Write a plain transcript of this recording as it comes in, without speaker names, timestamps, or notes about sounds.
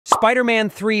Spider-Man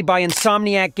 3 by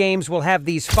Insomniac Games will have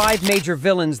these 5 major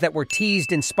villains that were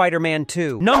teased in Spider-Man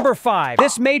 2. Number 5.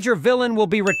 This major villain will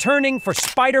be returning for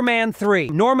Spider-Man 3.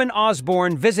 Norman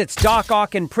Osborn visits Doc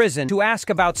Ock in prison to ask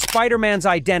about Spider-Man's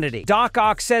identity. Doc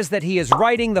Ock says that he is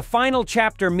writing the final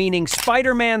chapter, meaning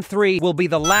Spider-Man 3 will be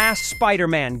the last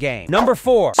Spider-Man game. Number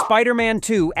 4. Spider-Man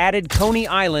 2 added Coney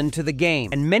Island to the game,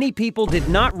 and many people did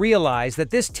not realize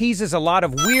that this teases a lot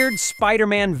of weird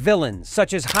Spider-Man villains,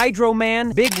 such as Hydro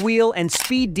Man, Big Wheel, and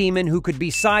Speed Demon, who could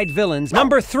be side villains.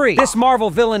 Number 3. This Marvel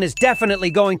villain is definitely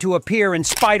going to appear in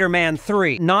Spider-Man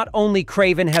 3. Not only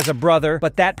Kraven has a brother,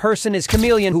 but that person is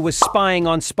Chameleon, who was spying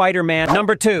on Spider-Man.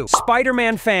 Number 2.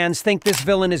 Spider-Man fans think this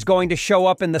villain is going to show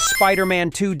up in the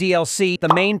Spider-Man 2 DLC.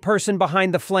 The main person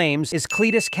behind the flames is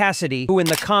Cletus Cassidy, who in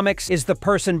the comics is the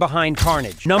person behind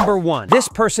Carnage. Number 1. This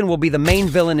person will be the main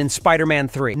villain in Spider-Man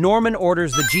 3. Norman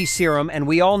orders the G Serum, and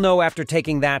we all know after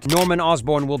taking that, Norman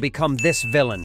Osborn will become this villain.